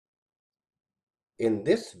In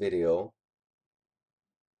this video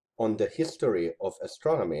on the history of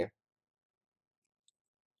astronomy,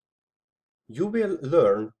 you will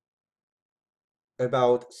learn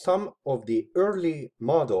about some of the early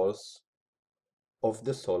models of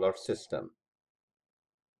the solar system.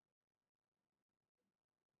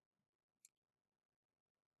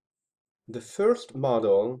 The first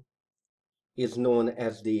model is known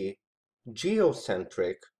as the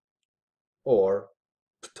geocentric or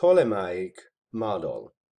Ptolemaic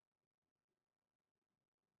model.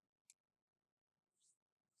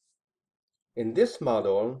 In this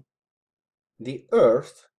model, the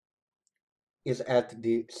Earth is at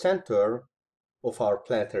the center of our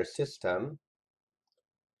planetary system,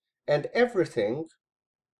 and everything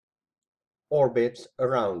orbits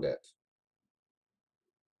around it.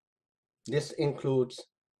 This includes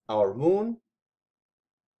our moon,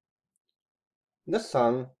 the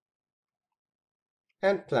sun,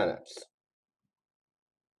 and planets.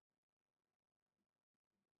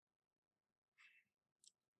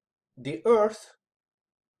 The Earth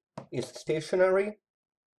is stationary,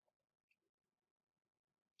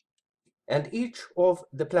 and each of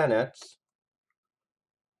the planets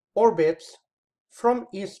orbits from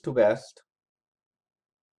east to west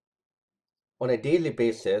on a daily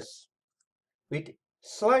basis with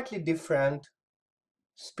slightly different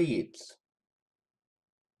speeds.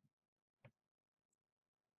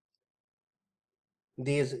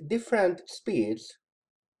 These different speeds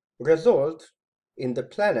result in the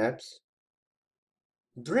planets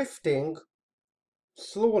drifting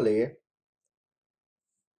slowly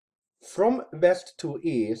from west to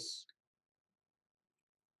east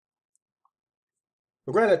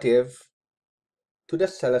relative to the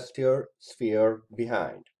celestial sphere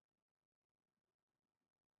behind.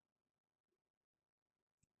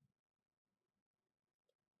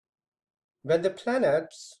 When the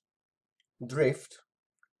planets drift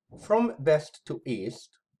from west to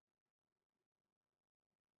east,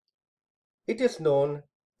 it is known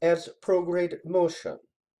as retrograde motion.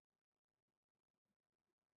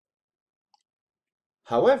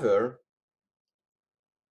 However,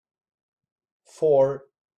 for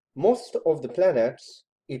most of the planets,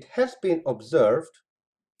 it has been observed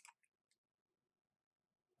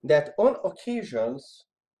that on occasions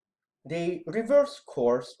they reverse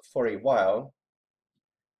course for a while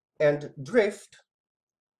and drift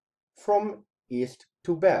from east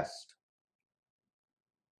to west.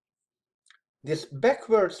 This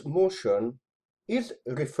backwards motion is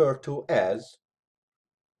referred to as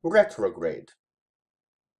retrograde.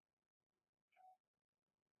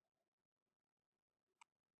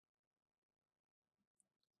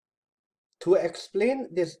 To explain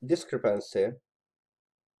this discrepancy,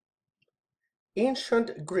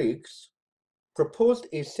 ancient Greeks proposed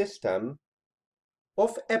a system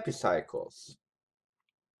of epicycles.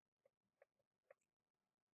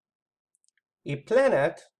 A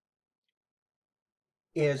planet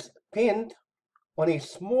is pinned on a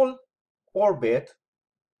small orbit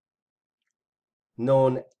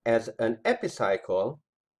known as an epicycle,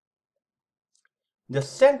 the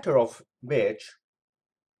center of which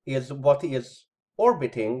is what is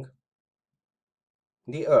orbiting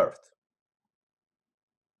the Earth.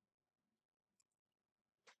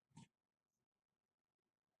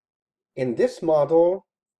 In this model,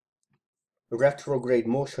 retrograde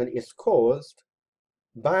motion is caused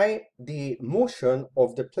by the motion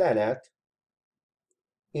of the planet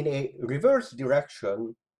in a reverse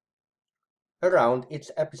direction around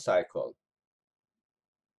its epicycle.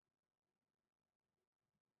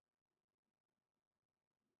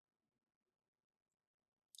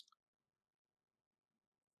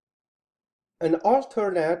 An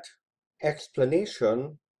alternate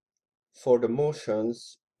explanation for the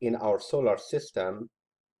motions in our solar system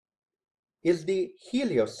is the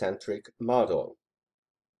heliocentric model.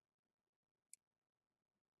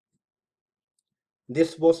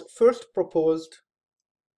 This was first proposed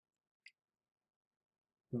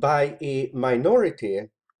by a minority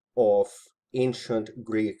of ancient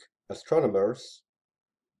Greek astronomers,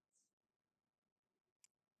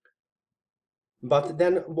 but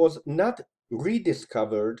then was not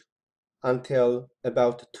rediscovered until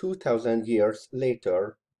about 2000 years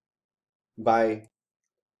later by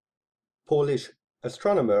Polish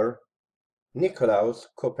astronomer Nicolaus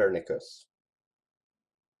Copernicus.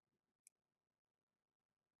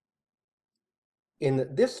 In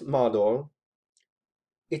this model,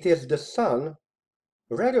 it is the Sun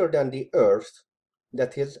rather than the Earth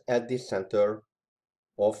that is at the center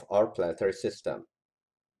of our planetary system.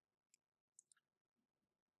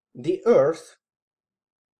 The Earth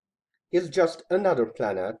is just another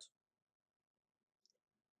planet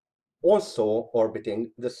also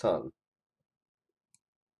orbiting the Sun.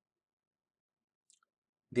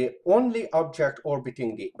 The only object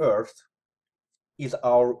orbiting the Earth is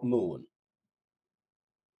our Moon.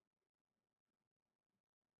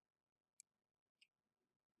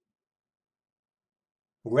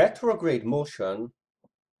 Retrograde motion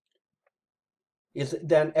is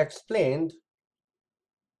then explained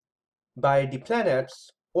by the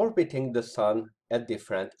planets orbiting the Sun at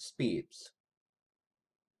different speeds.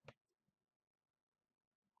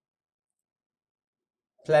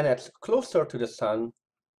 Planets closer to the Sun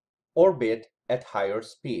orbit at higher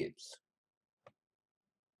speeds.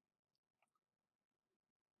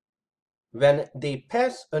 When they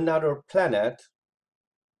pass another planet,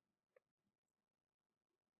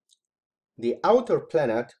 the outer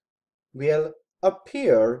planet will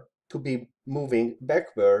appear to be moving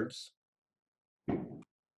backwards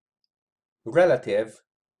relative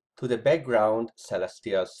to the background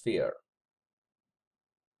celestial sphere.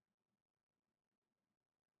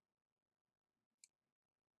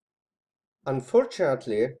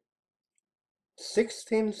 Unfortunately,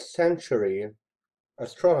 16th century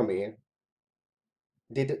astronomy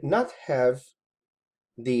did not have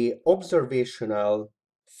the observational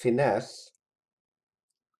finesse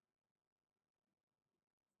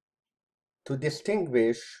to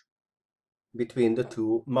distinguish between the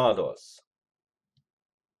two models.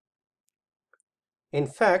 In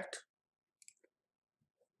fact,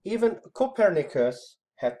 even Copernicus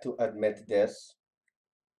had to admit this,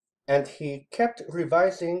 and he kept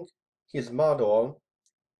revising his model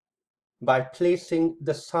by placing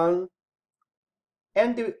the Sun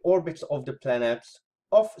and the orbits of the planets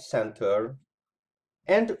off center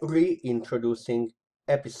and reintroducing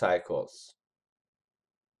epicycles.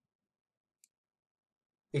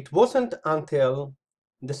 It wasn't until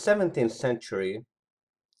the 17th century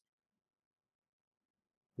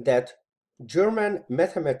that German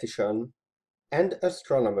mathematician and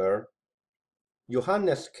astronomer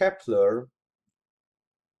Johannes Kepler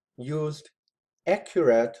used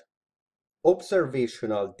accurate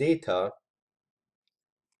observational data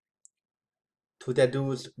to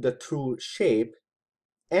deduce the true shape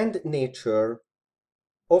and nature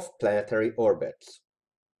of planetary orbits.